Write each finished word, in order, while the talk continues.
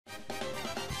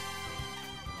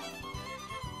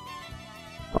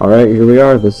Alright, here we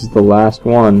are. This is the last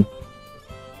one.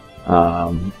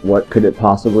 What could it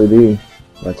possibly be?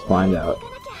 Let's find out.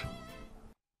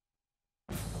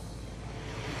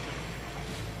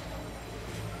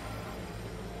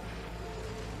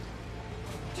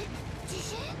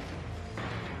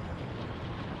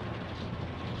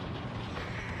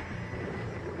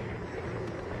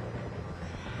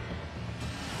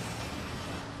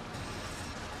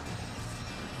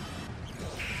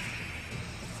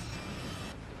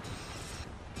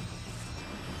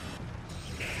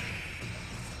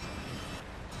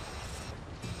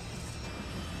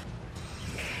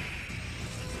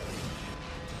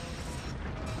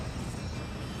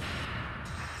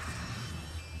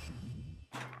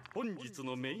本日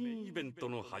のメインイベント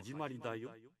の始まりだよ、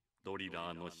ドリ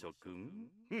ラーの諸君。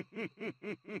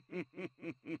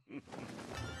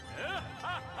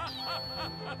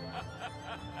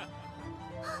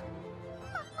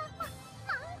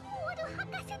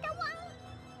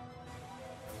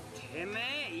てめ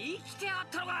え生きてあっ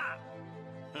たのか。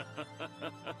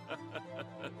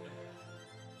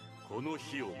この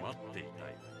日を待っていた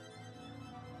よ。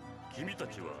君た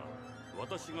ちは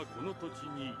私がこの土地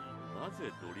にな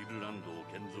ぜドリルランドを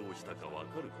建造したかわ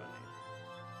かるかね。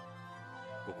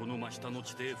ここの真下の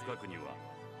地底深くには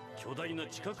巨大な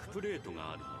地殻プレート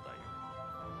があるのだよ。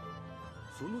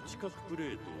その地殻プレ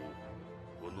ート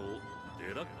をこの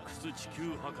デラックス地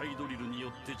球破壊ドリルによ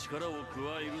って力を加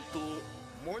えると、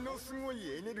ものすご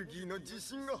いエネルギーの地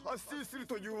震が発生する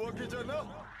というわけじゃな。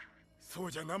そ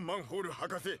うじゃな、マンホール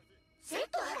博士。セッ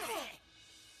ト博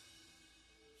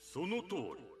その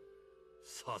通り。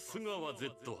さすがは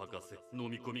Z 博士、飲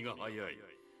み込みが早い。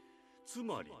つ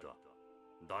まりだ、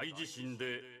大地震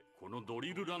でこのド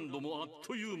リルランドもあっ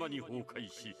という間に崩壊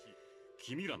し、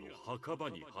君らの墓場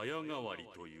に早変わり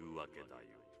というわけだよ。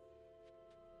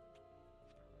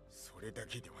それだ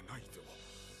けではないぞ。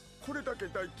これだけ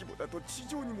大規模だと地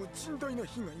上にも甚大な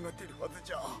被害が出るはず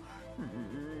じゃ。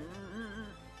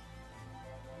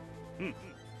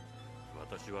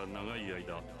私は長い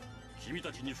間君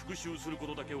たちに復讐するこ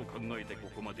とだけを考えてこ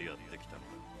こまでやってきたのだ。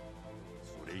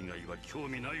それ以外は興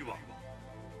味ないわ。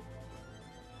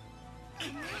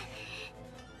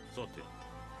さて、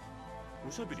お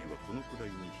しゃべりはこのくらい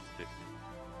にして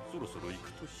そろそろ行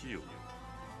くとしよう。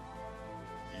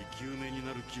生き埋めに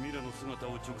なる君らの姿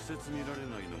を直接見られ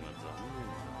ないのが残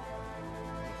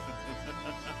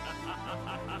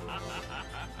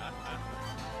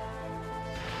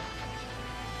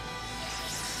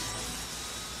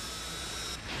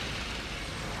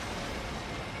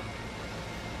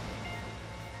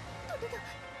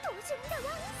どうするんだわ、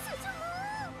進む。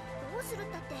どうするっ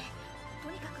たって、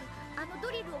とにかくあのド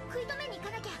リルを食い止めに行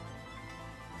かなきゃ。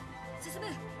進む、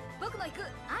僕も行く。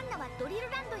アンナはドリル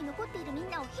ランドに残っているみん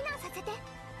なを避難させて。で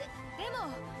も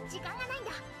時間がないん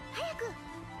だ、早く。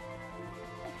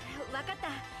分かった。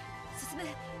進む、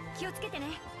気をつけて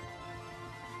ね。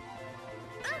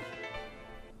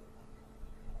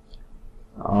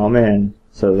Oh man,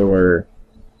 so there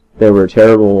were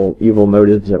terrible evil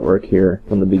motives at work here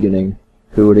from the beginning.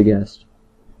 Who would have guessed?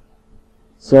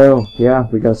 So, yeah,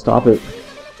 we gotta stop it.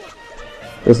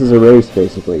 This is a race,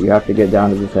 basically. You have to get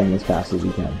down to the thing as fast as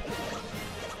you can.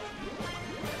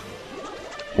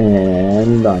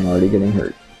 And I'm already getting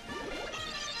hurt.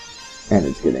 And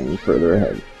it's getting further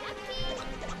ahead.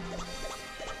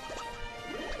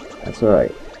 That's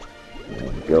alright.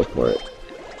 Go for it.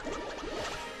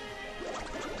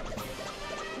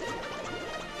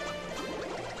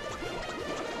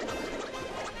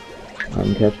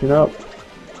 I'm catching up.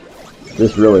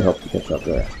 This really helps to catch up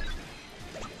there.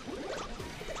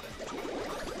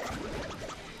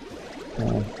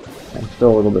 I'm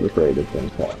still a little bit afraid of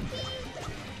things falling.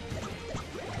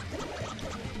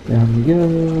 Down we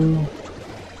go.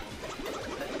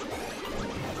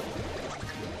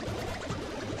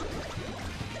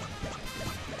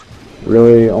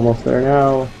 Really almost there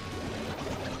now.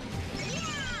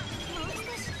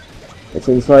 It's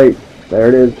in sight. There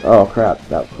it is. Oh crap,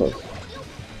 that was close.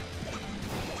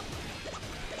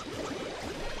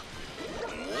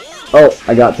 Oh,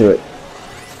 I got to it.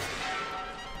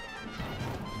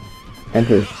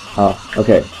 Enter. Oh,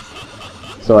 okay.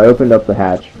 So I opened up the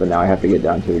hatch, but now I have to get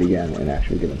down to it again and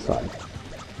actually get inside.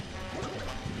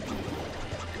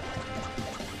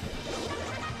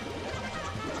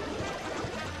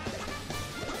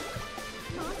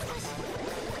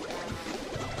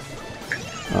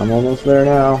 I'm almost there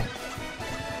now.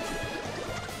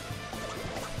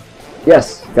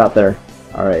 Yes, got there.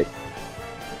 Alright.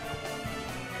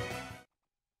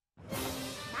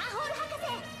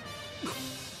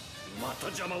 また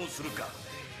邪魔をするか。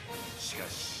しか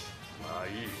しまあい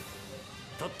い。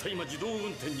たった今自動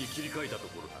運転に切り替えたと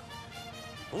ころだ。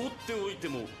放っておいて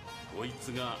もこいつ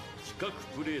が地殻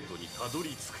プレートにたどり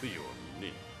着くように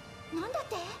ね。なんだっ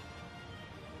て？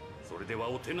それでは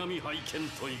お手並み拝見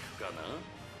といくかな。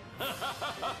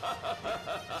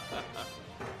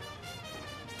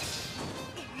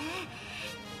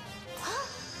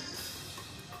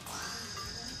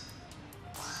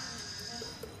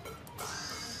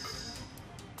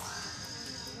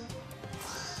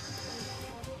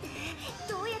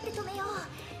どうやって止めよう。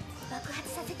爆発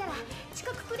させたら地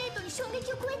殻プレートに衝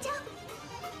撃を加えちゃう。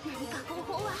何か方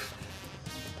法は。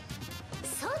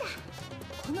そうだ、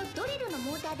このドリルの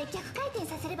モーターで逆回転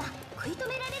させれば食い止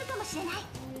められるかもしれない。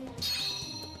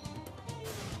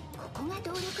ここが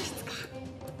動力室か。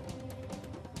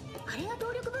あれが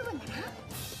動力部分だな。よ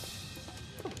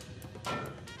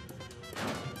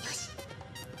し。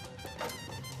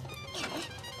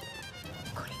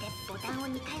これでボタンを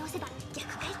2回押せば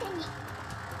逆回転に。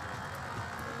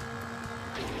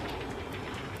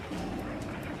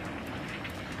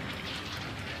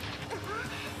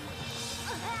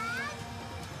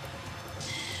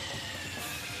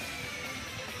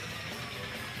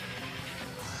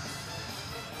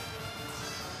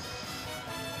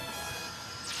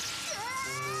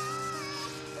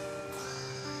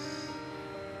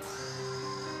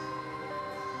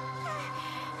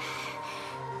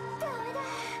ダメだ、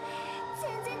全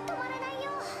然止まらないよ。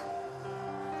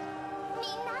みん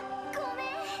なごめん。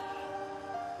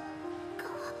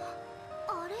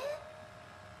あれ？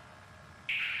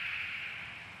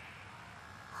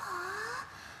はあ、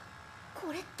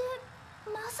これって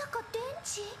まさか電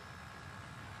池？よ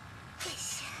い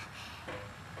しょ。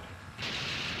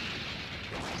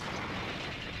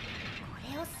こ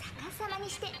れを逆さまに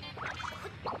して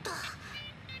ほっと。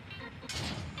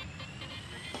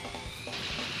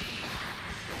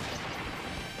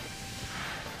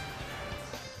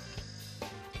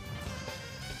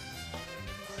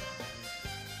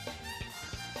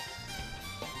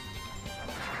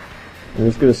I'm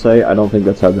just gonna say, I don't think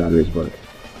that's how batteries work.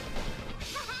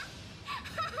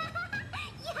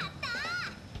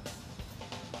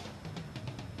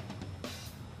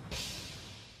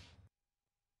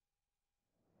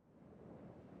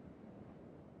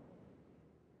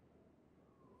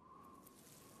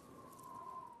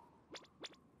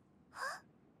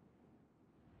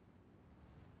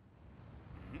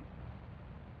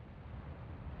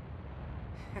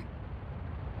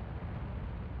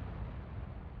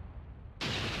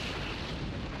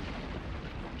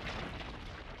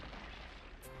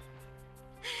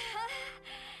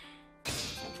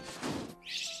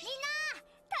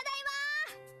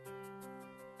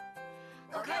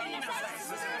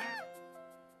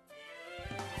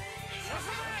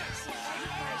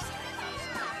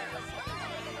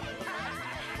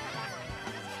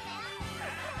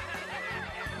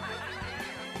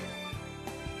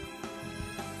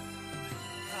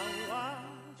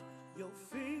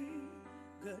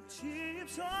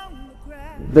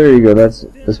 There you go, that's,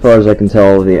 as far as I can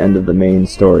tell, the end of the main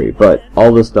story. But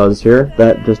all this does here,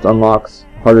 that just unlocks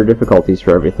harder difficulties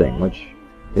for everything, which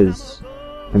is,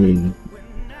 I mean,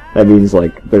 that means,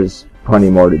 like, there's plenty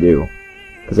more to do.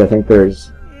 Because I think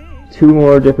there's 2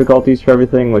 more difficulties for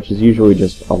everything, which is usually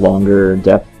just a longer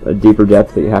depth, a deeper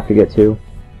depth that you have to get to.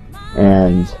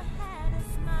 And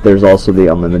there's also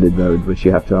the unlimited mode, which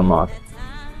you have to unlock.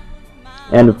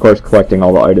 And of course collecting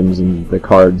all the items and the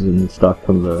cards and stuff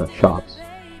from the shops.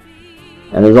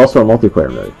 And there's also a multiplayer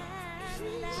mode.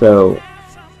 So,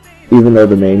 even though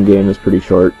the main game is pretty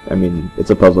short, I mean, it's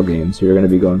a puzzle game, so you're going to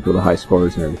be going for the high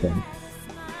scores and everything.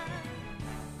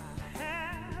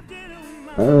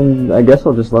 And I guess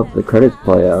I'll just let the credits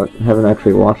play out. I haven't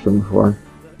actually watched them before.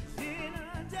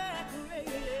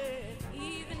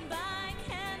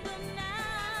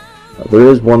 There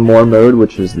is one more mode,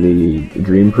 which is the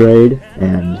Dream Parade,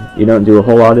 and you don't do a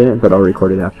whole lot in it, but I'll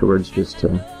record it afterwards just so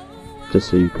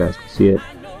you guys can see it.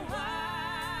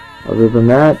 Other than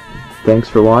that, thanks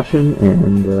for watching,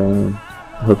 and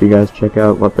I hope you guys check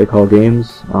out What They Call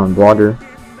Games on Blogger,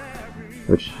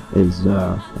 which is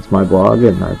it's my blog,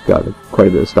 and I've got quite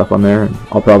a bit of stuff on there, and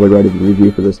I'll probably write a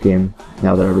review for this game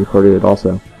now that I've recorded it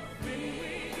also.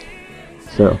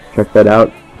 So check that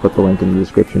out, put the link in the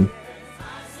description.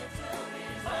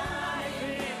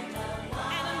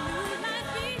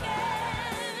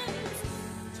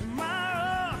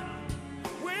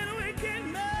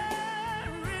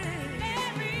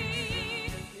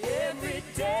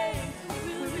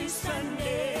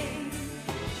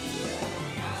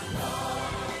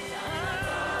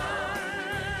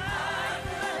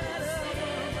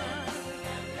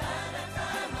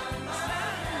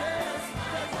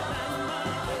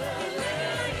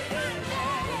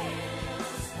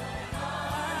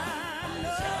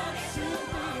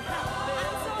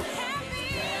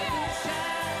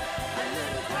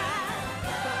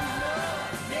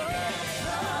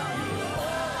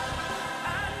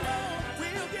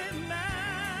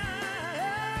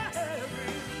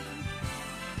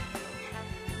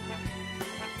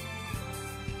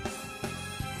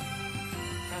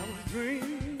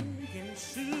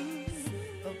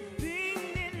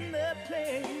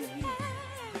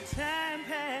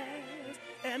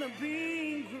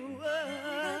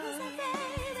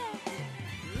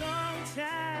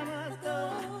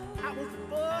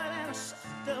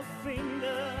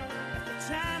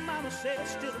 said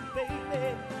still a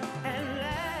baby, and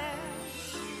I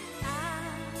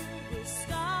will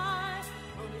start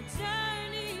on a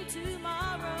journey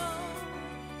tomorrow.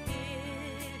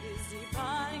 It is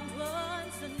departing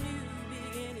towards a new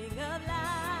beginning of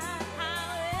life.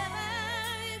 However,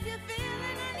 if you're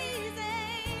feeling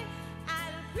uneasy,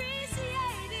 I'd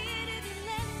appreciate it if you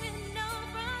let me know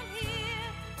from here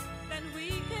that we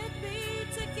could be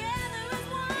together as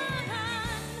one.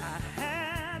 I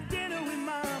had dinner with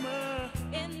Mama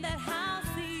in that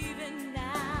house even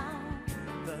now.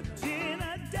 The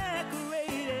dinner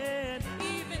decorated,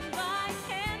 even by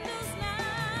candles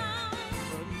now.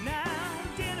 But now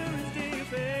dinner is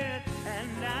different,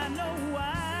 and I know why.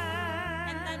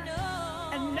 And I know.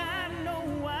 And I know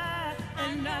why.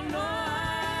 And I know why.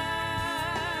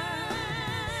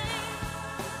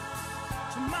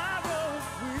 Tomorrow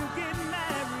we'll get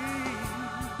married.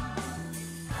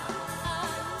 A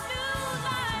new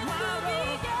life will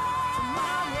begin.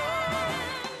 Tomorrow.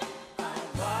 I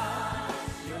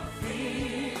wash your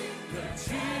feet, the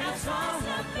tears on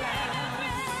the ground.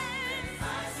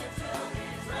 I said to be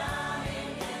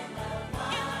drowning in the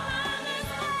water.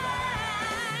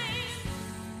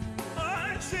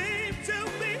 I seem to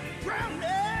be drowning,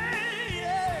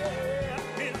 yeah,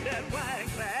 in that wine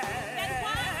glass.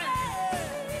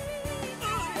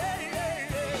 Oh, yeah, yeah,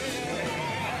 yeah.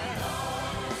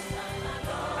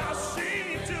 I seem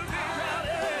to be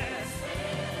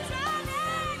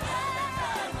drowning,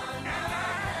 and I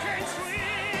can't swim.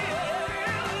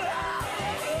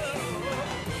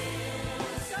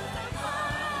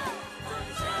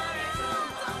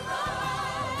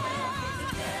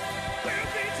 We'll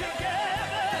be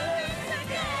together.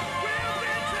 We'll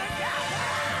be together. Yeah,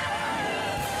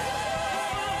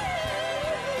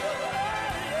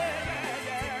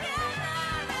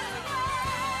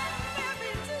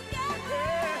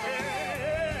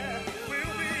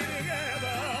 we'll be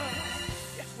together.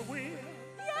 Yes, we will.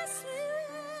 Yes, we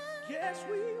will. Yes,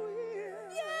 we will.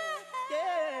 Yeah.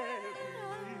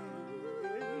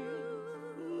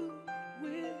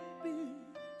 We'll be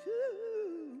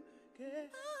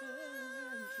together tomorrow.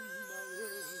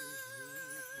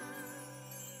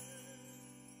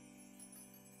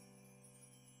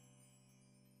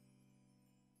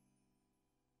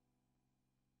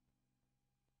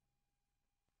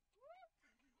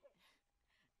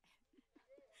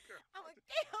 I'm a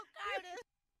kill Curtis.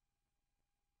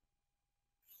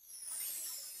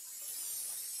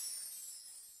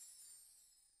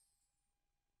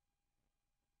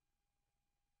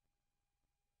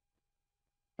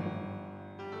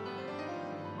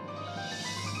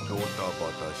ドタバ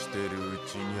タしてるう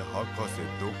ちに博士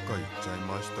どっか行っちゃい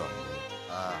ましたね。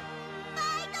ああ。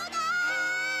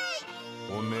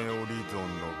オネオリゾン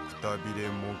のくたびれ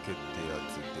模型ってや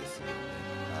つですよね。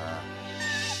あ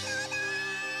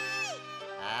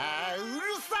あ、うる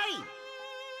さい。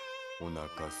お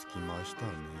腹すきました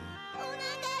ね。お腹す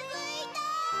い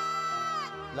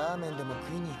た。ラーメンでも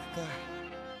食いに行くか。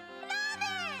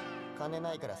金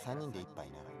ないから3人で一杯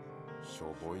な。し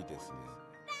ょぼいですね。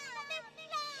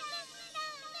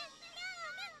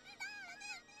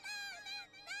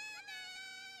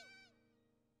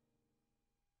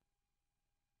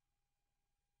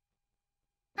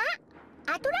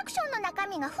アトラクションの中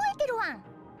身が増えてるわん。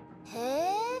へ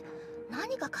え、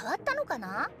何か変わったのか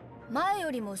な。前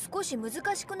よりも少し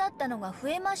難しくなったのが増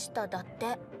えましただっ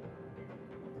て。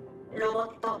ロボ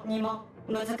ットにも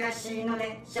難しいの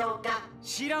でしょうか。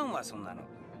知らんわそんなの。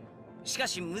しか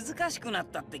し難しくなっ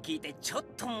たって聞いてちょっ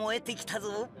と燃えてきた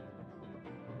ぞ。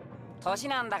年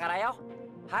なんだからよ。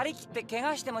張り切って怪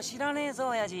我しても知らねえぞ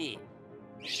親父。よ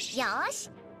ー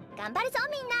し、頑張るぞ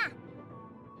みんな。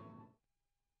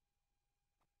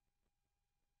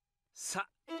さ、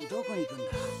どこに行くんだ。